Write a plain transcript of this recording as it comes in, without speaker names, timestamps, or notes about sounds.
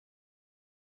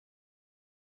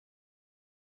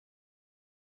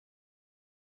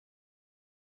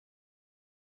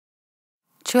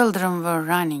Children were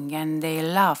running and their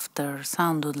laughter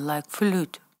sounded like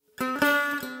flute.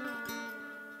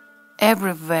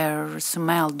 Everywhere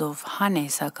smelled of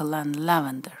honeysuckle and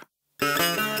lavender.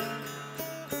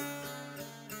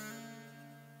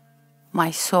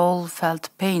 My soul felt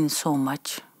pain so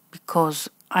much because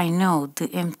I know the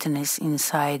emptiness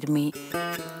inside me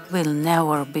will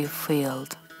never be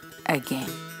filled again.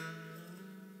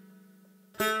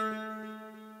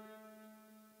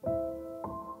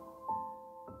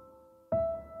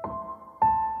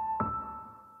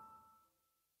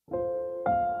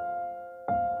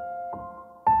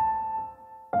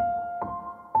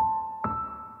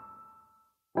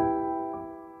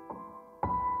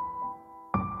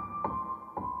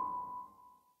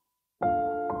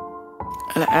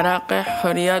 العراق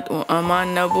حریت و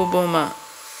امان نبود با ما.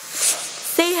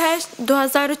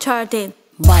 3/8/2014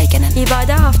 Vaikeinen.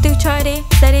 Ibada haftu chari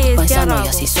sari Vain iskia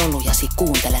sanojasi solujasi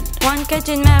kuuntelen. Wan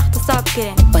kajin me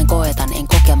ahtasabkiren. Vain koetan, en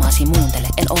kokemaasi muuntele.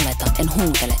 En oleta, en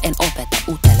huutele, en opeta,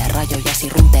 utele. Rajojasi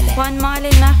runtele. Wan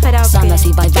maalin me kharabkiren.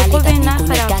 Sanasi vain välitän niin kuin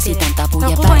ne käsitän.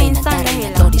 Tapujen värinen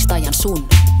tärinen todistajan sun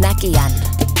näkijän.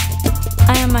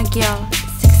 I am a girl,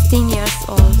 16 years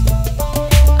old.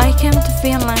 I came to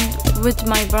Finland with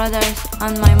my brothers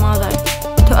and my mother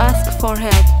to ask for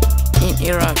help. In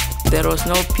Iraq, there was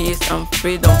no peace and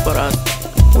freedom for us.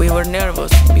 We were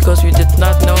nervous because we did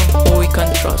not know who we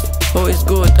can trust, who is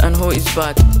good and who is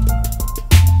bad.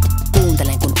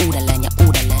 Kuuntelen kun uudelleen ja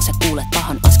uudelleen sä kuulet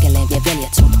pahan askeleen vie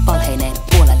veljet sun valheineen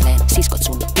puolelleen. Siskot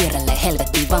sun vierelleen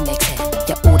helvettiin vangeikseen.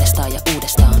 Ja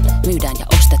uudestaan myydään ja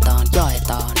ostetaan,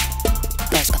 jaetaan.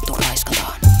 Raiskattu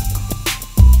raiskataan.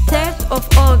 3rd of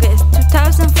August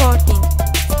 2014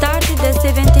 started the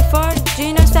 74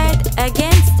 genocide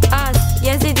against us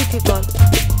Yazidi people.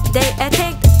 They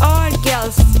attacked our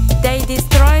girls. They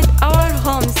destroyed our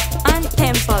homes and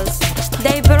temples.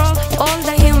 They broke all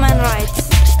the human rights.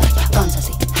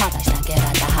 Kansasi hätäistään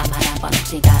kerätä hämärän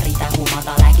panoksiin kärritään.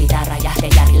 Humata läkitään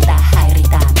räjähdejäriltä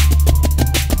häiritään.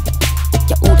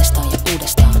 Ja uudestaan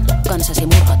kansasi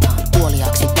murhataan.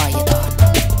 Kuoliaaksi vaietaan.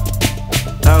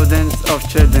 Thousands of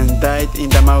children died in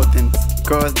the mountains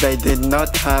because they did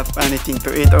not have anything to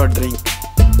eat or drink.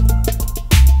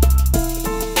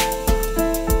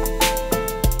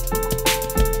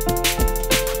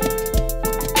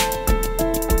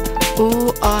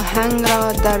 او آهنگ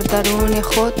را در درون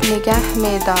خود نگه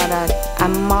می دارد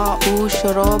اما او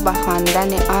شروع به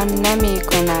خواندن آن نمی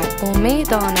کند. او می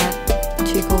داند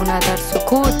چگونه در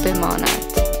سکوت بماند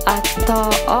حتی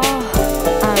آه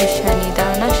هم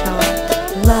شنیده نشود.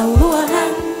 Laulua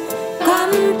hän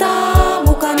kantaa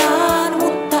mukanaan,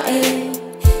 mutta ei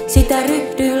sitä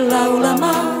ryhdy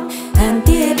laulamaan. Hän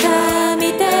tietää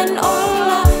miten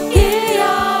olla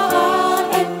hiljaa vaan,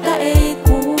 että ei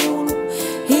kuulu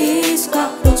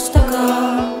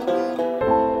hiiskahdustakaan.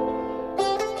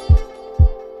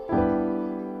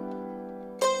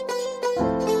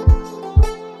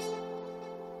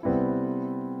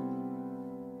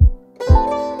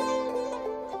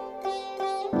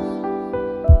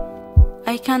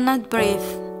 I cannot breathe.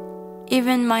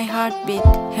 Even my heartbeat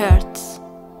hurts.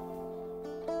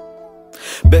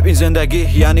 ببین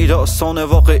زندگی یعنی داستان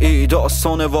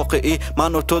واقعی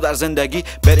من و تو در زندگی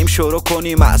بریم شروع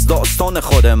کنیم از داستان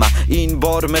خود من. این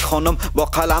بار میخوانم با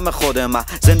قلم خود من.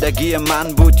 زندگی من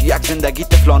بود یک زندگی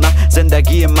طفلانه.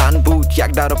 زندگی من بود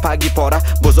یک در و پگی پاره.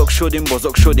 بزرگ شدیم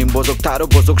بزرگتر و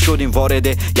بزرگ شدیم. وارد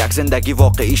یک زندگی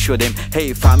واقعی شدیم.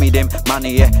 هی فهمیدیم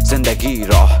معنی زندگی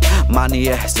را،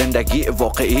 معنی زندگی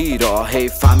واقعی را. هی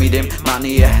فهمیدیم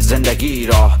معنی زندگی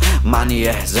را،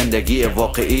 معنی زندگی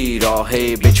واقعی را.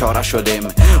 هی بیچاره شدیم،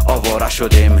 آواره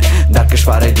شدیم در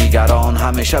کشور دیگران.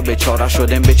 همیشه بیچاره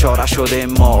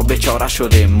شدیم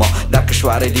ما در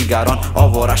کشور دیگران.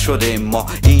 آواره شدیم ما،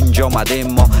 اینجا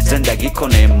آمدیم ما زندگی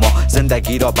کنیم. ما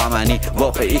زندگی را به معنی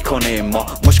واقعی کنیم. ما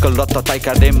مشکلات را طی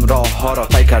کردیم، راه ها را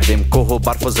طی کردیم. کوه و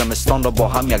برف و زمستان را با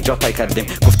هم یک جا طی کردیم.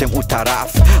 گفتیم اون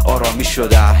طرف آرامی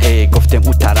شده، هی گفتیم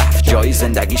اون طرف جای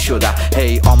زندگی شده.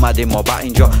 هی آمدیم ما به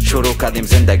اینجا شروع کردیم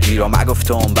زندگی را. من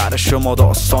گفتم برای شما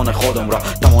داستان خودم را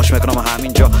تماش میکنم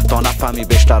همینجا تا نفهمی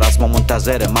بیشتر از ما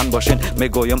منتظر من باشین.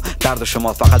 میگویم درد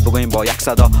شما فقط بگویم با یک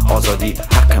صدا آزادی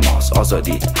حق ماست،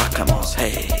 آزادی حق ماست.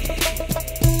 هی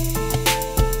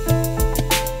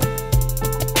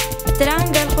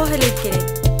تران قلقو هلید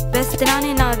کرد بس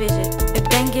ترانی نابیجد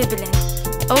بدنگی بلند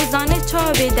او زانه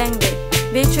چا بیدنگ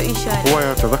بيتشو إشارة. هو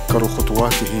يتذكر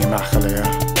خطواته مع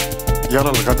خلاياه، يرى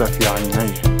الغد في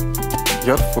عينيه،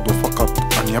 يرفض فقط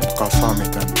أن يبقى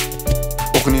صامتا.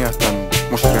 أغنية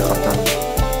مشرقة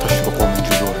تشرق من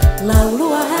جذوره.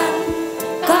 Laulua hän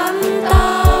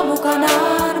kantaa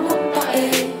mukanaan, mutta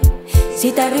ei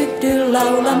sitä ryhdy ryhtyy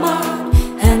laulamaan.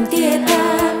 Hän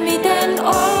tietää miten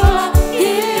olla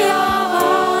hiljaa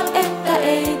vaan, että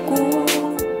ei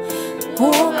kuulu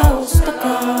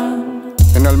huokaustakaan.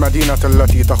 إن المدينة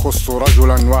التي تخص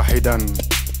رجلا واحدا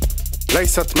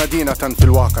ليست مدينة في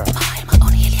الواقع.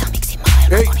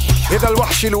 إيه إذا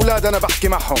الوحش الأولاد أنا بحكي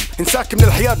معهم انساك من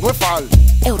الحياد وافعل.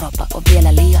 Eurooppa on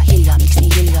vielä liian hiljaa, miksi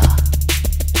niin hiljaa?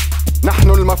 نحن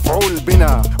المفعول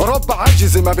بنا. أوروبا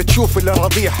عاجزة ما بتشوف إلا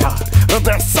رضيحة،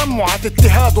 رضع سمعة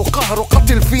اتهاد وقهر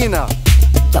وقتل فينا.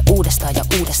 Ja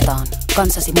uudestaan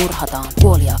kansasi murhataan,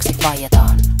 kuoliaaksi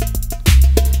vaietaan.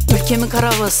 Ülkemin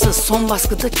karavası son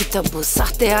baskıda kitabı.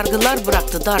 Sahte yargılar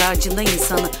bıraktı dar ağacında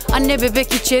insanı. Anne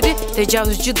bebek içeri,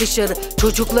 tecavüzcü dışarı.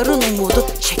 Çocukların umudu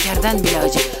şekerden bile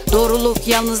acı. Doğruluk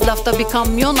yalnız lafta bir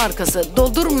kamyon arkası.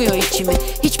 Doldurmuyor içimi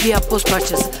hiçbir yapboz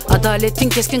parçası. Adaletin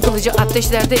keskin kılıcı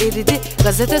ateşlerde eridi.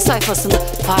 Gazete sayfasını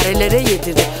farelere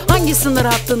yedirdi. Hangi sınır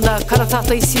hattında kara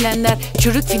tahtayı silenler,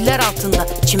 çürük filler altında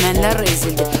çimenler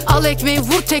ezildi. Al ekmeği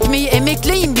vur tekmeyi,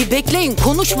 emekleyin bir bekleyin.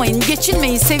 Konuşmayın,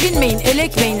 geçinmeyin, sevinmeyin,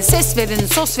 elekmeyin. Ses verin,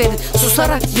 sos verin,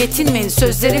 susarak yetinmeyin.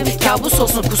 Sözlerim kabus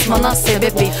olsun, kusmana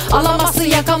sebep değil. Alamazsın,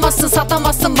 yakamazsın,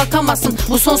 satamazsın, bakamazsın.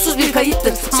 Bu sonsuz bir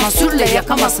kayıttır, sansürle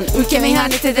yakamazsın. Ülkeme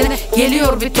ihanet edene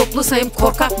geliyor bir toplu sayım.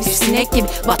 Korkak bir sinek gibi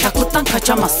bataklıktan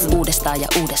kaçamazsın. Uudestaan,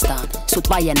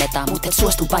 sut vaiennetaan, mut et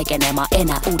suostu vaikenemaan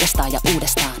enää. Uudestaan,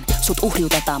 sut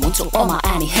uhriutetaan, mut sun oma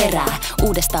ääni herää.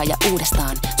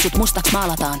 Uudestaan, sut mustaks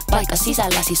maalataan, vaikka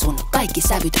sisälläsi sun kaikki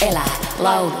sävyt elää.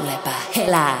 Laulu lepää,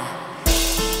 helää.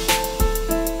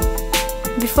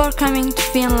 Before coming to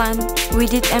Finland, we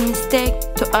did a mistake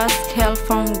to ask help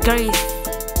from Greece.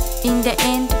 In the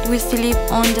end, we sleep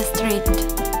on the street.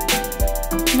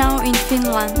 Now in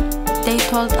Finland, they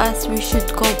told us we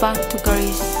should go back to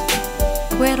Greece.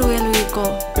 Where will we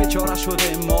go?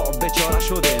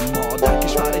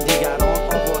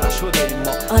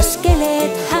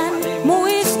 Askeleet hän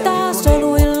muistaa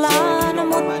soluillaan,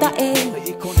 mutta ei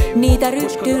niitä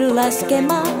ryhty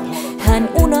laskemaan. Hän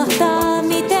unohtaa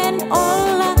miten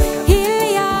olla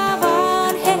hiljaa,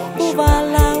 vaan hehkuva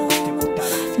laulu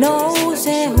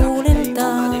nousee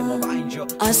huuliltaan.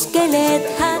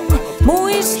 Askeleet hän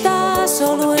muistaa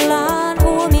soluillaan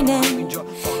huominen,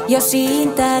 jo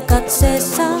siintää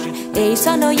katseessaan, ei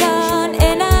sanojaan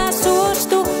enää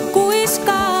suostu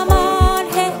kuiskaamaan.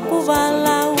 Hehkuva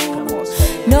laulu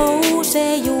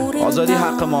nousee juuriltaan.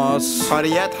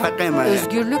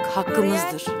 Özgürlük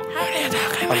hakkımızdır.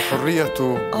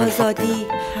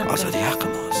 Azadi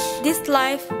hakkımız. This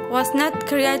life was not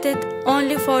created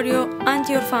only for you and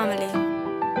your family.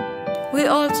 We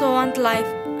also want life,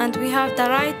 and we have the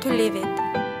right to live it.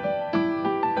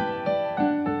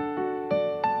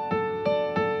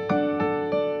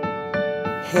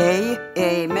 Hei,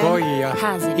 Eimen, Poya,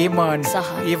 Hazem, Iman,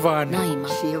 Sahar, Sivan,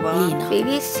 Sivan, Lina,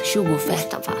 Filiz,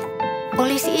 Mustafa.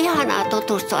 olisi ihanaa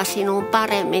tutustua sinuun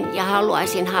paremmin ja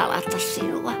haluaisin halata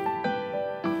sinua.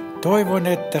 Toivon,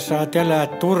 että saat elää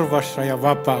turvassa ja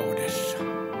vapaudessa.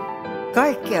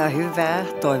 Kaikkea hyvää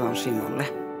toivon sinulle.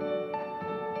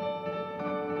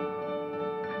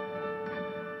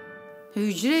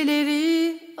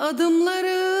 Hücreleri,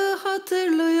 adımları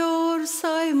hatırlıyor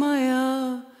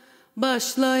saymaya,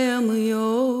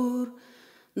 başlayamıyor.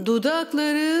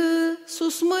 Dudakları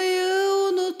susmayı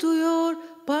unutuyor,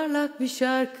 parlak bir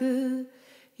şarkı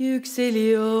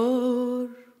yükseliyor.